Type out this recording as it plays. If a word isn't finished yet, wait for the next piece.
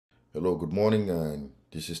Hello, good morning, and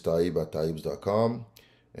this is Taib at taibs.com,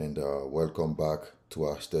 and welcome back to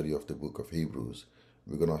our study of the book of Hebrews.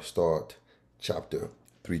 We're going to start chapter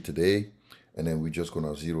 3 today, and then we're just going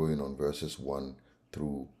to zero in on verses 1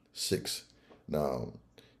 through 6. Now,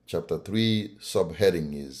 chapter 3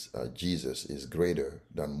 subheading is Jesus is greater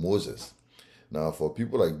than Moses. Now, for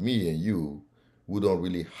people like me and you who don't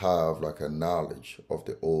really have like a knowledge of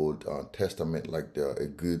the Old Testament, like a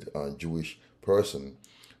good Jewish person,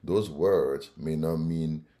 those words may not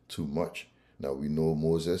mean too much. Now, we know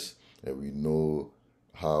Moses, and we know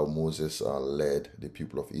how Moses led the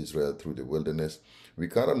people of Israel through the wilderness. We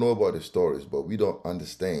kind of know about the stories, but we don't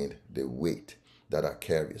understand the weight that are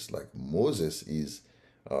carries. Like Moses is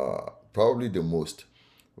probably the most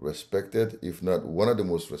respected, if not one of the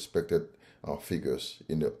most respected figures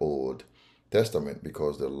in the Old Testament,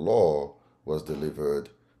 because the law was delivered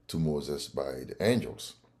to Moses by the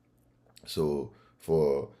angels. So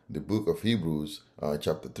for the book of Hebrews,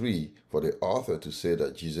 chapter 3, for the author to say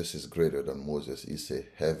that Jesus is greater than Moses is a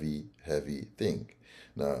heavy, heavy thing.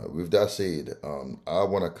 Now, with that said, I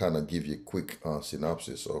want to kind of give you a quick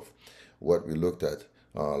synopsis of what we looked at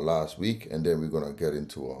last week, and then we're going to get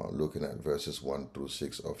into looking at verses 1 through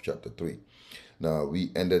 6 of chapter 3. Now,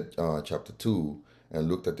 we ended chapter 2 and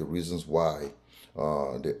looked at the reasons why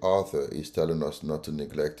the author is telling us not to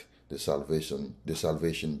neglect the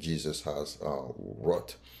salvation Jesus has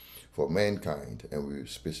wrought for mankind. And we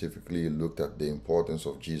specifically looked at the importance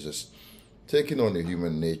of Jesus taking on the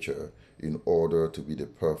human nature in order to be the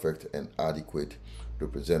perfect and adequate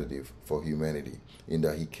representative for humanity, in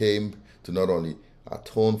that he came to not only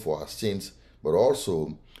atone for our sins, but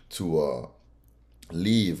also to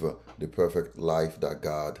live the perfect life that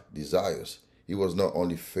God desires. He was not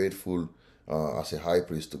only faithful as a high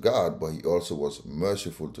priest to God, but he also was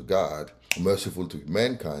merciful to God, merciful to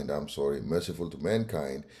mankind, merciful to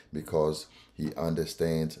mankind, because he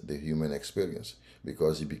understands the human experience,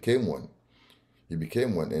 because he became one. He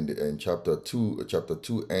became one. And chapter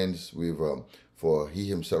 2 ends with, for he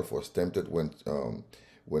himself was tempted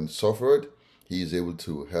when suffered, he is able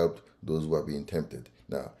to help those who are being tempted.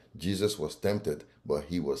 Now, Jesus was tempted, but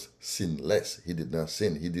he was sinless. He did not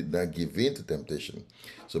sin. He did not give in to temptation.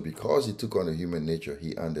 So because he took on a human nature,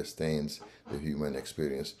 he understands the human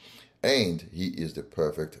experience. And he is the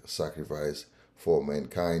perfect sacrifice for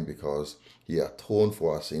mankind, because he atoned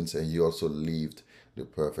for our sins, and he also lived the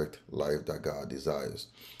perfect life that God desires.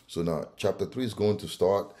 So now chapter 3 is going to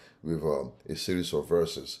start with a series of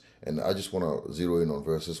verses, and I just want to zero in on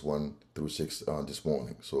verses 1 through 6 this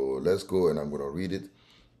morning. So let's go, and I'm going to read it,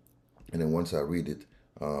 and then once I read it,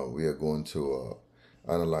 we are going to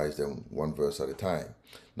analyze them one verse at a time.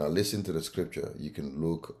 Now listen to the scripture. You can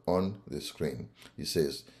look on the screen. It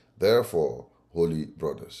says, "Therefore, holy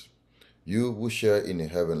brothers, you who share in a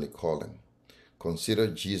heavenly calling, consider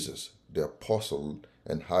Jesus, the apostle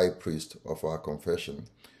and high priest of our confession,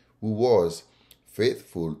 who was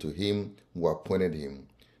faithful to him who appointed him,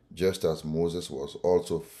 just as Moses was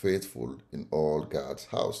also faithful in all God's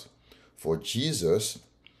house. For Jesus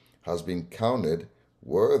has been counted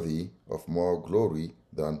worthy of more glory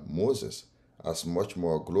than Moses, as much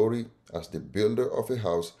more glory as the builder of a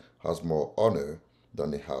house has more honor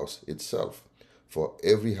than the house itself. For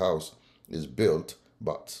every house is built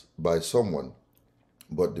by someone,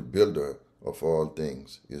 but the builder of all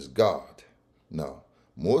things is God. Now,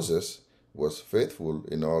 Moses was faithful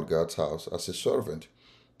in all God's house as a servant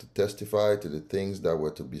to testify to the things that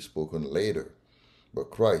were to be spoken later.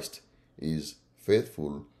 But Christ is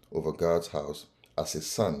faithful over God's house as a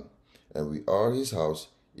son, and we are his house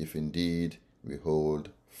if indeed we hold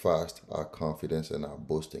fast our confidence and our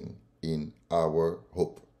boasting in our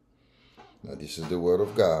hope." Now, this is the word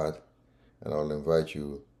of God, and I'll invite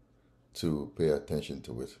you to pay attention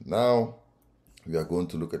to it. Now, we are going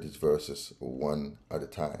to look at these verses one at a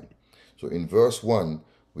time. So in verse 1,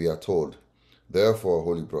 we are told, "Therefore,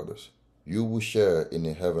 holy brothers, you who share in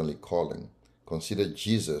a heavenly calling, consider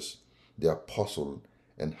Jesus, the apostle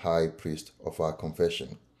and high priest of our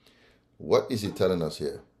confession." What is he telling us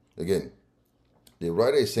here? Again, the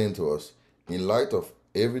writer is saying to us, in light of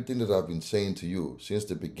everything that I've been saying to you since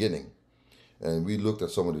the beginning, and we looked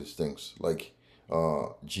at some of these things, like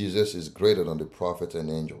Jesus is greater than the prophets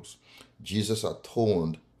and angels. Jesus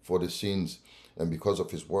atoned for the sins, and because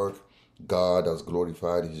of his work, God has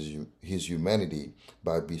glorified his humanity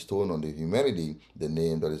by bestowing on the humanity the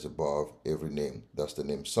name that is above every name. That's the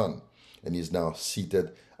name Son. And he's now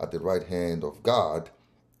seated at the right hand of God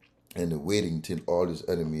and waiting till all his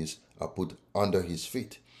enemies are put under his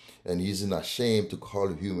feet. And he isn't ashamed to call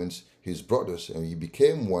humans his brothers, and he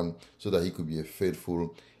became one so that he could be a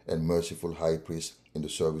faithful and merciful high priest in the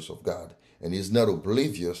service of God. And he's not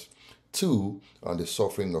oblivious to the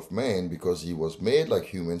suffering of man, because he was made like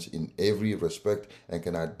humans in every respect and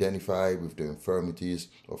can identify with the infirmities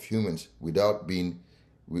of humans without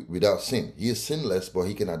sin. He is sinless, but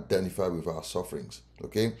he can identify with our sufferings.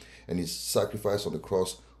 Okay? And his sacrifice on the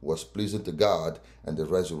cross was pleasing to God, and the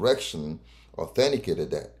resurrection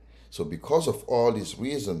authenticated that. So because of all these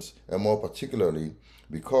reasons, and more particularly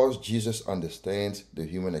because Jesus understands the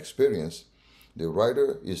human experience, the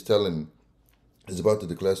writer is about to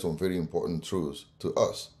declare some very important truths to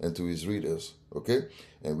us and to his readers. Okay?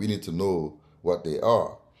 And we need to know what they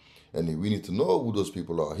are. And we need to know who those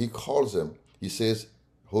people are. He calls them, he says,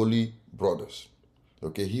 holy brothers.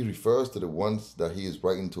 Okay? He refers to the ones that he is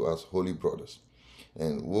writing to as holy brothers.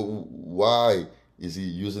 And why is he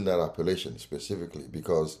using that appellation specifically?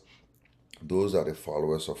 Because those are the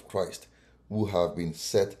followers of Christ who have been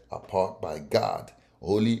set apart by God.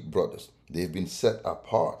 Holy brothers. They've been set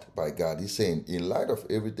apart by God. He's saying, in light of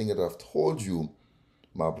everything that I've told you,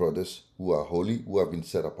 my brothers who are holy, who have been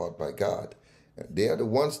set apart by God, they are the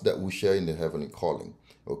ones that we share in the heavenly calling.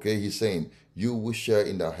 Okay? He's saying, you will share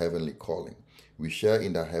in that heavenly calling. We share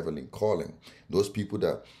in that heavenly calling. Those people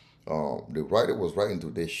that the writer was writing to,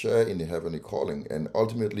 they share in the heavenly calling. And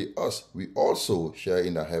ultimately us, we also share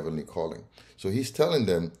in the heavenly calling. So he's telling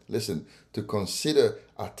them, listen, to consider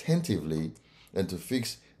attentively and to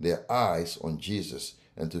fix their eyes on Jesus,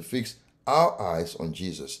 and to fix our eyes on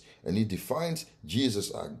Jesus. And he defines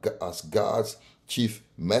Jesus as God's chief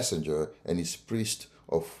messenger and his priest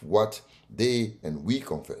of what they and we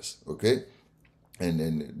confess. Okay? And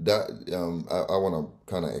then that I want to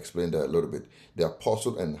kind of explain that a little bit. The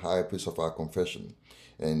apostle and high priest of our confession.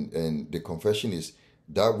 And the confession is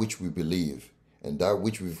that which we believe and that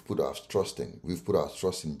which we've put our trust in. We've put our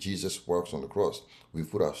trust in Jesus' works on the cross. We've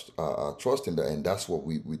put our trust in that, and that's what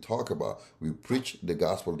we talk about. We preach the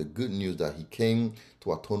gospel, the good news that he came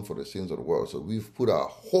to atone for the sins of the world. So we've put our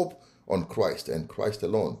hope on Christ and Christ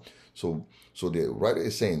alone. So the writer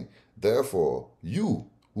is saying, therefore, you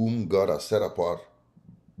whom God has set apart,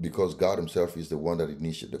 because God himself is the one that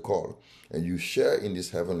initiated the call, and you share in this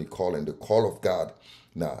heavenly calling, the call of God.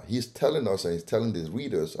 Now, he's telling us, and he's telling the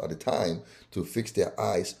readers at the time, to fix their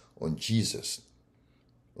eyes on Jesus.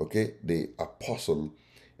 Okay? The apostle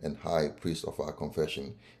and high priest of our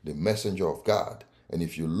confession, the messenger of God. And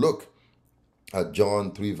if you look at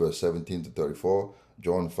John 3, verse 17 to 34,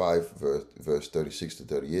 John 5, verse 36 to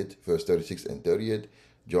 38, verse 36 and 38,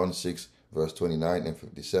 John 6, verse 29 and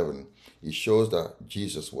 57, it shows that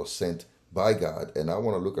Jesus was sent by God. And I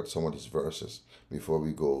want to look at some of these verses before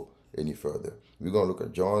we go any further. We're going to look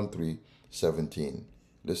at John 3:17.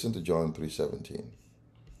 Listen to John 3:17.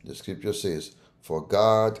 The scripture says, for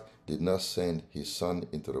God did not send his Son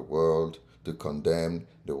into the world to condemn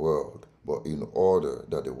the world, but in order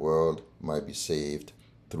that the world might be saved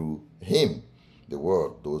through him. The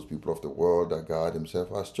world, those people of the world that God himself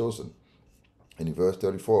has chosen. And in verse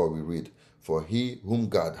 34 we read, for he whom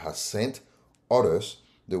God has sent utters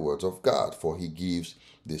the words of God, for he gives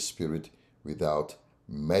the Spirit without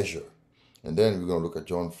measure. And then we're going to look at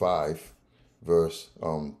John 5, verse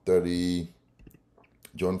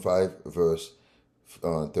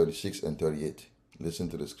 36 and 38. Listen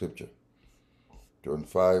to the scripture. John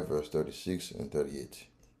 5, verse 36 and 38.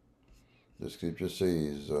 The scripture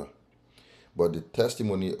says, but the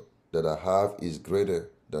testimony that I have is greater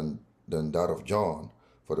than that of John,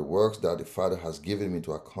 for the works that the Father has given me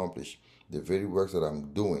to accomplish, the very works that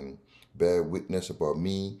I'm doing, bear witness about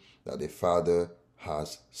me that the Father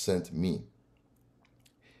has sent me.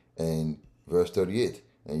 And verse 38,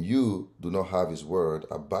 and you do not have his word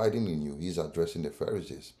abiding in you. He's addressing the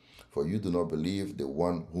Pharisees. For you do not believe the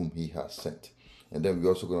one whom he has sent. And then we're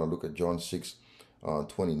also going to look at John 6,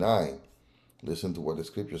 29. Listen to what the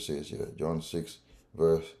scripture says here. John 6,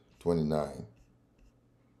 verse 29.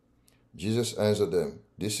 Jesus answered them,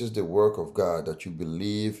 this is the work of God, that you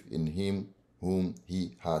believe in him whom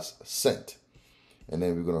he has sent. And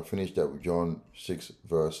then we're going to finish that with John 6,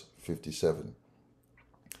 verse 57.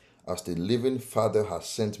 As the living Father has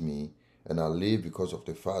sent me, and I live because of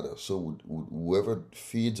the Father, so whoever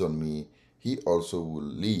feeds on me, he also will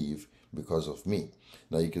live because of me.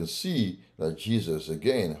 Now you can see that Jesus,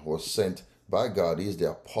 again, was sent by God. He is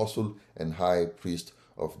the apostle and high priest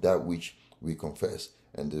of that which we confess.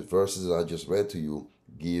 And the verses I just read to you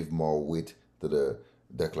give more weight to the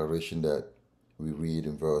declaration that we read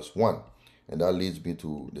in verse 1. And that leads me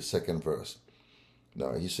to the second verse.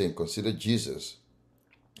 Now he's saying, consider Jesus.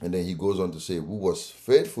 And then he goes on to say, who was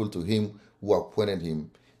faithful to him who appointed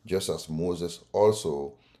him, just as Moses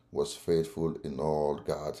also was faithful in all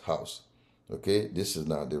God's house. Okay, this is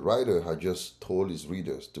now the writer had just told his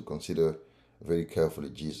readers to consider very carefully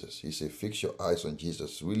Jesus. He said, fix your eyes on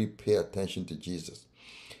Jesus, really pay attention to Jesus.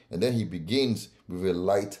 And then he begins with a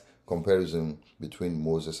light comparison between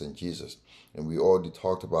Moses and Jesus. And we already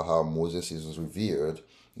talked about how Moses is revered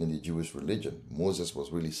in the Jewish religion. Moses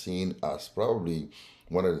was really seen as probably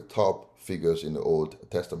one of the top figures in the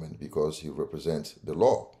Old Testament because he represents the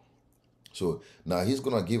law. So now he's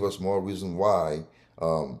going to give us more reason why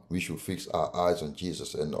we should fix our eyes on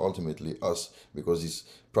Jesus and ultimately us, because he's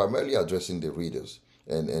primarily addressing the readers.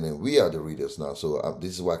 And we are the readers now. So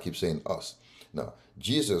this is why I keep saying us. Now,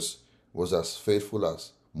 Jesus was as faithful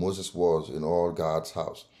as Moses was in all God's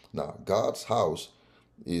house. Now, God's house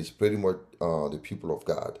is pretty much the people of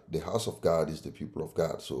God. The house of God is the people of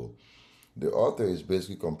God. So the author is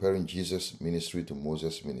basically comparing Jesus' ministry to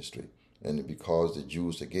Moses' ministry. And because the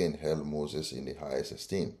Jews, again, held Moses in the highest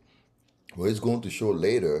esteem. Well, it's going to show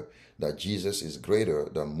later that Jesus is greater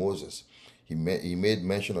than Moses. He made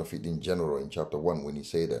mention of it in general in chapter 1 when he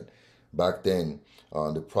said that back then,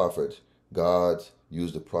 the prophet, God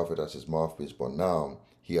used the prophet as his mouthpiece, but now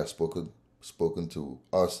he has spoken to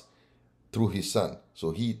us through his son.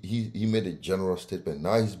 So he made a general statement.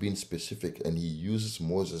 Now he's being specific, and he uses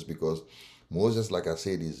Moses because Moses, like I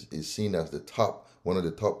said, is seen as one of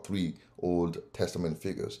the top 3 Old Testament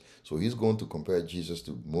figures. So he's going to compare Jesus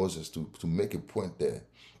to Moses to make a point there.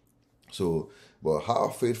 So, but how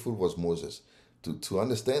faithful was Moses? To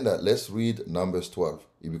understand that, let's read Numbers 12,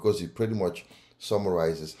 because it pretty much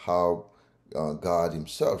summarizes how God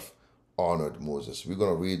himself honored Moses. We're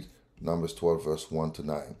going to read Numbers 12, verse 1 to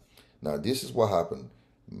 9. Now, this is what happened.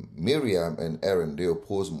 Miriam and Aaron, they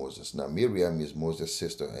opposed Moses. Now, Miriam is Moses'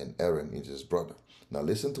 sister and Aaron is his brother. Now,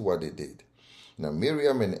 listen to what they did. Now,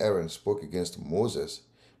 Miriam and Aaron spoke against Moses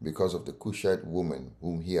because of the Cushite woman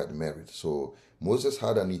whom he had married. So, Moses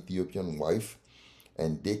had an Ethiopian wife,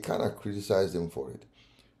 and they kind of criticized him for it.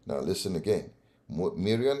 Now, listen again.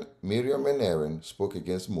 Miriam and Aaron spoke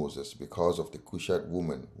against Moses because of the Cushite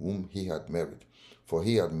woman whom he had married, for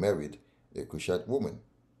he had married a Cushite woman.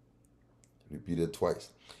 Repeated twice.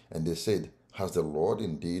 And they said, has the Lord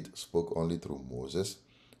indeed spoke only through Moses?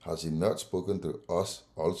 Has he not spoken to us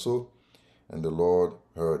also? And the Lord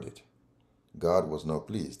heard it. God was not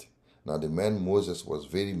pleased. Now the man Moses was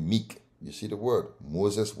very meek. You see the word?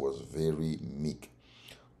 Moses was very meek.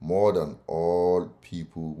 More than all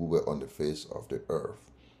people who were on the face of the earth.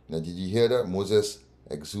 Now did you hear that? Moses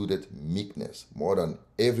exuded meekness more than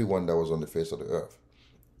everyone that was on the face of the earth.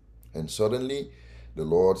 And suddenly the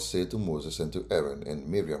Lord said to Moses and to Aaron and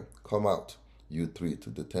Miriam, come out, you 3, to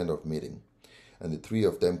the tent of meeting. And the 3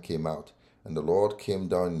 of them came out. And the Lord came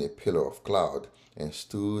down in a pillar of cloud and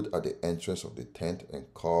stood at the entrance of the tent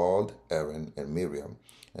and called Aaron and Miriam.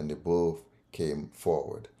 And they both came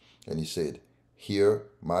forward. And he said, hear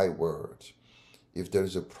my words. If there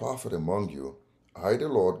is a prophet among you, I, the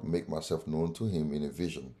Lord, make myself known to him in a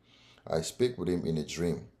vision. I speak with him in a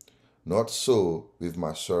dream. Not so with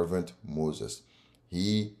my servant Moses.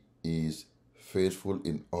 He is faithful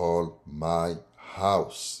in all my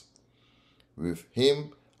house. With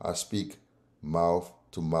him I speak mouth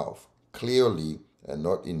to mouth, clearly and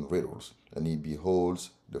not in riddles, and he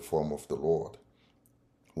beholds the form of the Lord.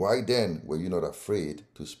 Why then were you not afraid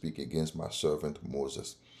to speak against my servant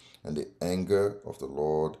Moses? And the anger of the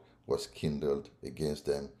Lord was kindled against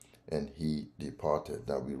them, and he departed.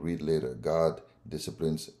 Now we read later, God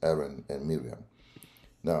disciplines Aaron and Miriam.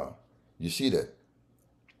 Now, you see that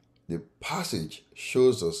the passage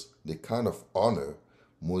shows us the kind of honor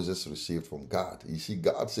Moses received from God. You see,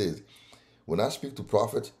 God says, when I speak to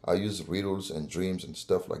prophets, I use riddles and dreams and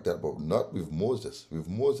stuff like that, but not with Moses. With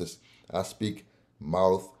Moses, I speak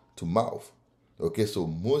mouth to mouth. Okay, so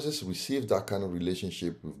Moses received that kind of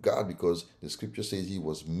relationship with God because the scripture says he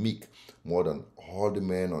was meek more than all the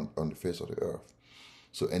men on the face of the earth.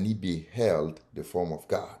 So, and he beheld the form of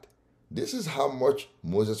God. This is how much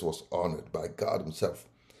Moses was honored by God himself.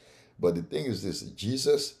 But the thing is this,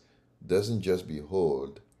 Jesus doesn't just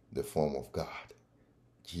behold the form of God.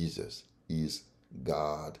 Jesus is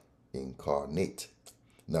God incarnate.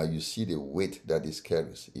 Now you see the weight that this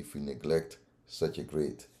carries if we neglect such a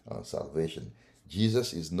great salvation.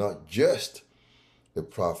 Jesus is not just a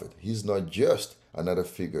prophet. He's not just another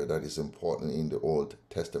figure that is important in the Old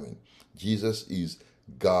Testament. Jesus is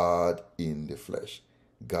God in the flesh.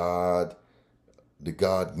 God, the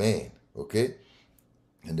God-man, okay?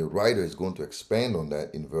 And the writer is going to expand on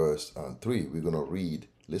that in verse 3. We're going to read.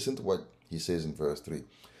 Listen to what he says in verse 3.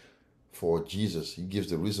 For Jesus, he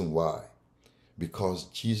gives the reason why. Because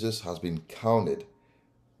Jesus has been counted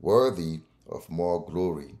worthy of more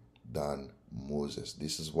glory than Moses.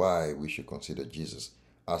 This is why we should consider Jesus.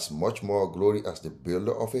 As much more glory as the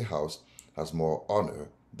builder of a house has more honor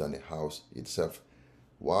than the house itself.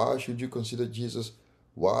 Why should you consider Jesus?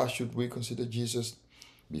 Why should we consider Jesus?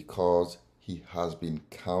 Because he has been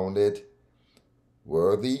counted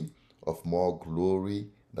worthy of more glory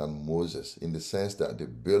than Moses, in the sense that the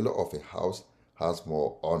builder of a house has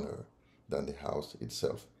more honor than the house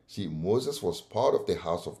itself. See, Moses was part of the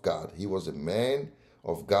house of God. He was a man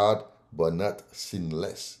of God, but not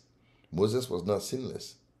sinless. Moses was not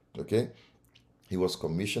sinless. Okay? He was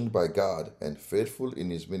commissioned by God and faithful in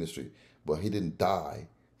his ministry, but he didn't die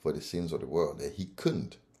for the sins of the world. He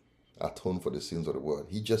couldn't atone for the sins of the world.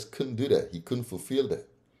 He just couldn't do that. He couldn't fulfill that.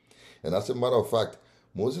 And as a matter of fact,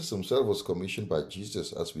 Moses himself was commissioned by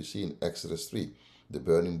Jesus, as we see in Exodus 3, the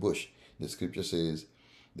burning bush. The scripture says,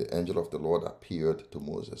 the angel of the Lord appeared to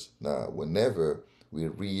Moses. Now, whenever we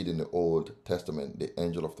read in the Old Testament, the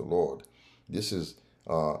angel of the Lord, this is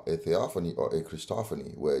a theophany or a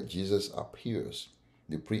Christophany, where Jesus appears.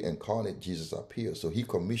 The pre-incarnate Jesus appears. So he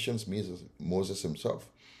commissions Moses himself.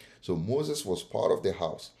 So Moses was part of the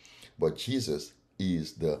house, but Jesus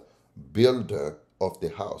is the builder of the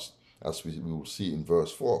house, as we will see in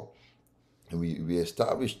verse 4. And we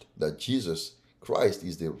established that Jesus Christ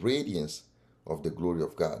is the radiance of the glory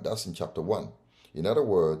of God. That's in chapter 1. In other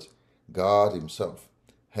words, God himself,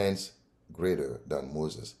 hence greater than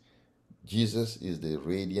Moses. Jesus is the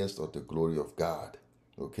radiance of the glory of God.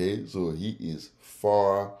 Okay, so he is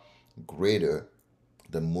far greater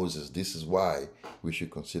than Moses. This is why we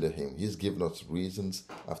should consider him. He's given us reasons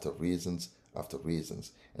after reasons after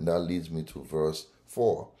reasons. And that leads me to verse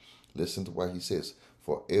 4. Listen to what he says.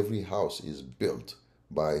 For every house is built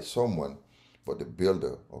by someone, but the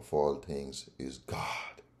builder of all things is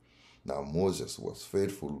God. Now Moses was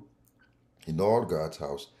faithful in all God's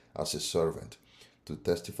house as a servant to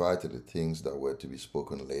testify to the things that were to be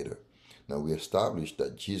spoken later. Now we established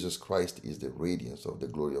that Jesus Christ is the radiance of the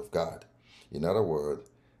glory of God. In other words,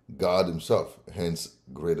 God himself, hence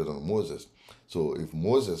greater than Moses. So if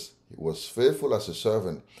Moses was faithful as a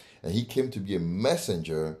servant and he came to be a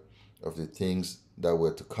messenger of the things that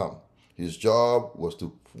were to come, his job was to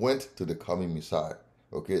point to the coming Messiah.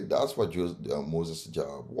 Okay, that's what Moses'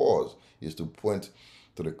 job was, is to point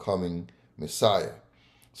to the coming Messiah.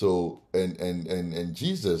 So, and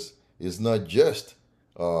Jesus is not just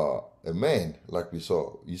a man, like we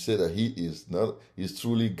saw. He said that he's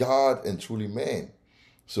truly God and truly man.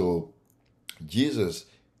 So Jesus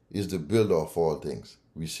is the builder of all things.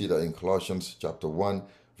 We see that in Colossians chapter 1,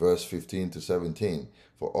 verse 15 to 17.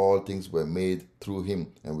 For all things were made through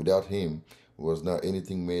him, and without him was not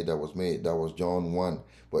anything made that was made. That was John 1.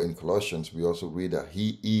 But in Colossians, we also read that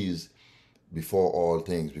he is before all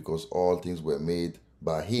things, because all things were made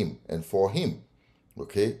by him and for him.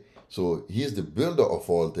 Okay? So he is the builder of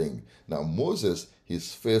all things. Now Moses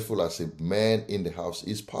is faithful as a man in the house.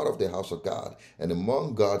 He's part of the house of God. And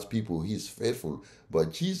among God's people, he is faithful.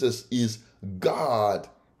 But Jesus is God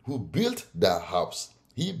who built that house.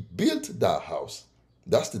 He built that house.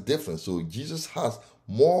 That's the difference. So Jesus has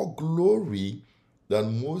more glory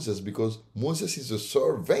than Moses, because Moses is a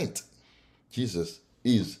servant. Jesus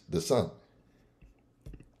is the son.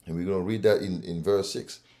 And we're going to read that in verse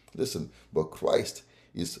 6. Listen, but Christ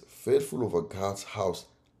is faithful over God's house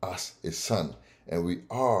as a son, and we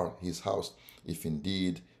are his house, if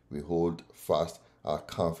indeed we hold fast our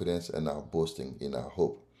confidence and our boasting in our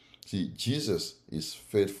hope. See, Jesus is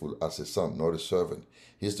faithful as a son, not a servant.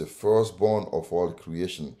 He's the firstborn of all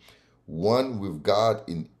creation, one with God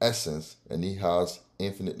in essence, and he has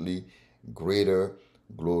infinitely greater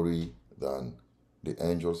glory than the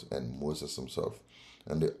angels and Moses himself.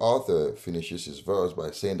 And the author finishes his verse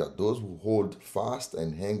by saying that those who hold fast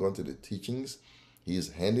and hang on to the teachings he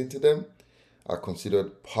is handing to them are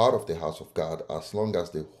considered part of the house of God, as long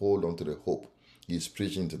as they hold on to the hope he is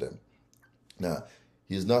preaching to them. Now,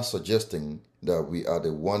 he's not suggesting that we are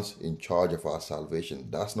the ones in charge of our salvation.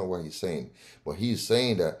 That's not what he's saying. But he's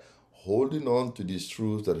saying that holding on to these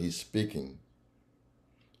truths that he's speaking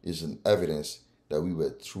is an evidence that we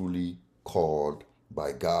were truly called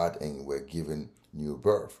by God and were given new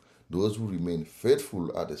birth. Those who remain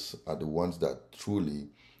faithful are the ones that truly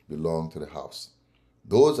belong to the house.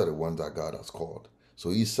 Those are the ones that God has called. So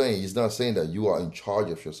he's not saying that you are in charge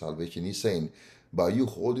of your salvation. He's saying by you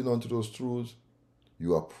holding on to those truths,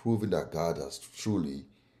 you are proving that God has truly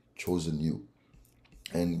chosen you.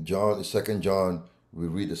 And 2 John, we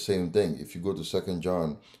read the same thing. If you go to 2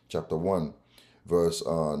 John chapter 1, verse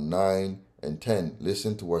 9 and 10,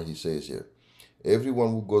 listen to what he says here. Everyone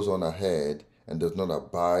who goes on ahead and does not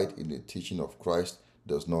abide in the teaching of Christ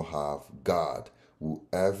does not have God.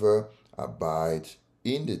 Whoever abides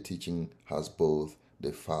in the teaching has both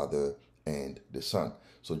the Father and the Son.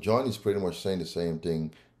 So John is pretty much saying the same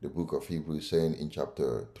thing the book of Hebrews is saying in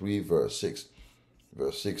chapter 3, verse 6.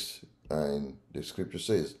 Verse 6, and the scripture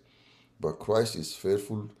says, but Christ is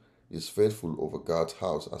faithful over God's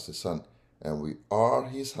house as a son, and we are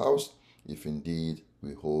his house if indeed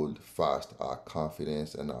we hold fast our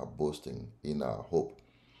confidence and our boasting in our hope.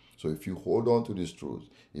 So if you hold on to these truths,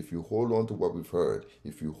 if you hold on to what we've heard,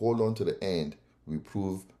 if you hold on to the end, we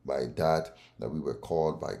prove by that we were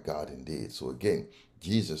called by God indeed. So again,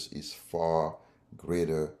 Jesus is far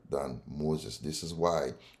greater than Moses. This is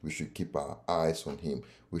why we should keep our eyes on him.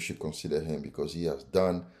 We should consider him because he has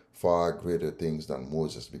done far greater things than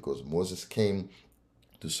Moses, because Moses came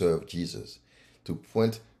to serve Jesus, to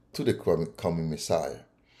point to the coming Messiah.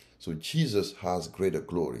 So Jesus has greater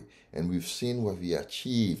glory, and we've seen what he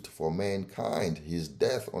achieved for mankind, his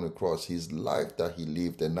death on the cross, his life that he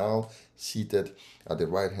lived, and now seated at the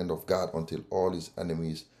right hand of God until all his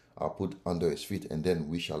enemies are put under his feet, and then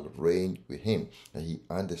we shall reign with him. And he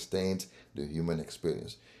understands the human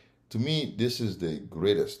experience. To me, this is the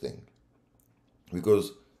greatest thing,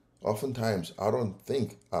 because oftentimes I don't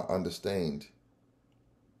think I understand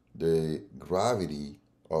the gravity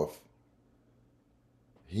of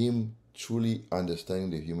him truly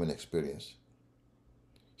understanding the human experience.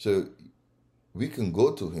 So we can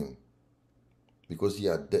go to him because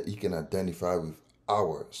he can identify with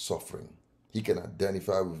our suffering. He can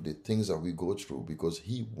identify with the things that we go through because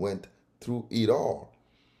he went through it all.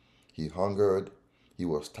 He hungered, he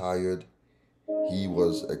was tired, he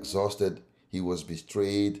was exhausted, he was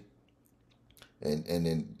betrayed, and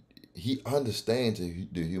then he understands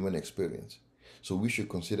the human experience. So we should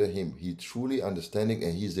consider him. He truly understanding,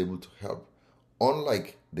 and he's able to help.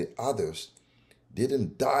 Unlike the others, they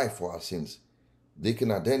didn't die for our sins. They can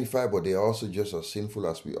identify, but they are also just as sinful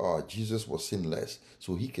as we are. Jesus was sinless,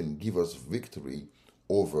 so he can give us victory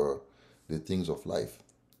over the things of life.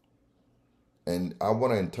 And I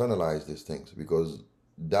want to internalize these things because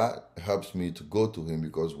that helps me to go to him,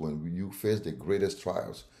 because when you face the greatest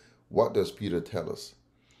trials, what does Peter tell us?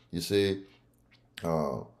 You say,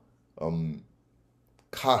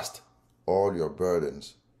 cast all your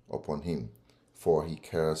burdens upon him, for he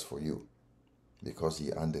cares for you, because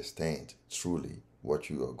he understands truly what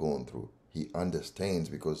you are going through. He understands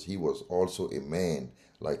because he was also a man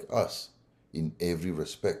like us in every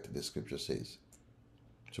respect, the scripture says.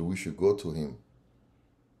 So we should go to him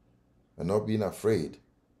and not being afraid,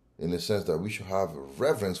 in the sense that we should have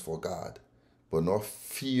reverence for God, but not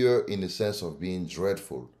fear in the sense of being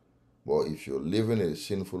dreadful. Well, if you're living a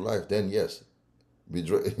sinful life, then yes, be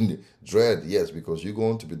dread, yes, because you're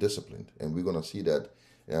going to be disciplined. And we're going to see that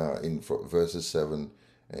in verses 7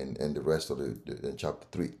 and the rest of in chapter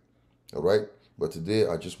 3. All right? But today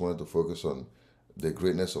I just wanted to focus on the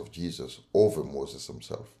greatness of Jesus over Moses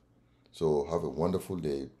himself. So have a wonderful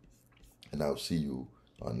day, and I'll see you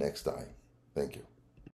next time. Thank you.